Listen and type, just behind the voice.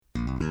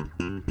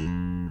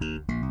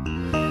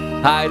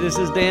Hi, this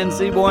is Dan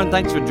Seaborn.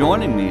 Thanks for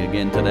joining me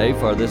again today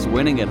for this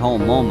Winning at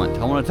Home moment.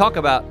 I want to talk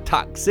about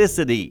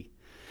toxicity.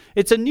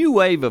 It's a new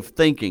wave of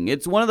thinking.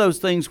 It's one of those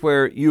things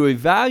where you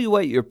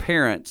evaluate your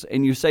parents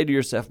and you say to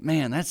yourself,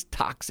 man, that's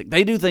toxic.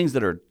 They do things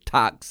that are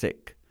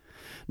toxic.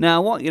 Now, I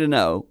want you to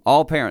know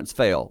all parents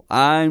fail.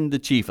 I'm the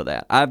chief of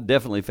that. I've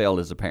definitely failed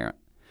as a parent.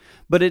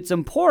 But it's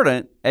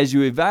important as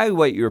you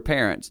evaluate your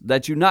parents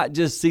that you not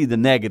just see the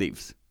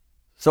negatives.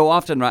 So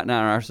often right now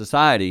in our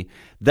society,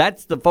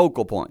 that's the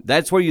focal point.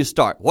 That's where you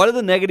start. What are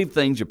the negative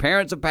things your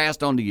parents have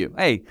passed on to you?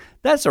 Hey,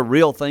 that's a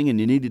real thing and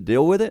you need to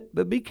deal with it,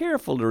 but be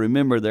careful to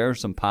remember there are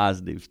some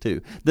positives too.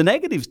 The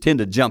negatives tend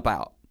to jump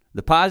out.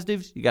 The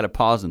positives, you got to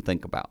pause and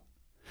think about.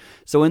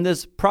 So in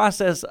this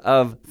process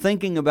of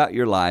thinking about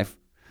your life,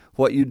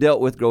 what you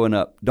dealt with growing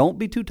up, don't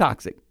be too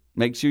toxic.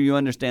 Make sure you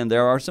understand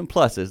there are some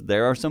pluses.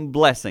 There are some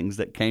blessings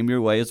that came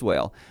your way as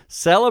well.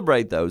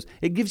 Celebrate those.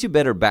 It gives you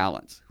better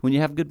balance. When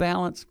you have good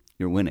balance,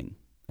 you're winning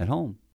at home.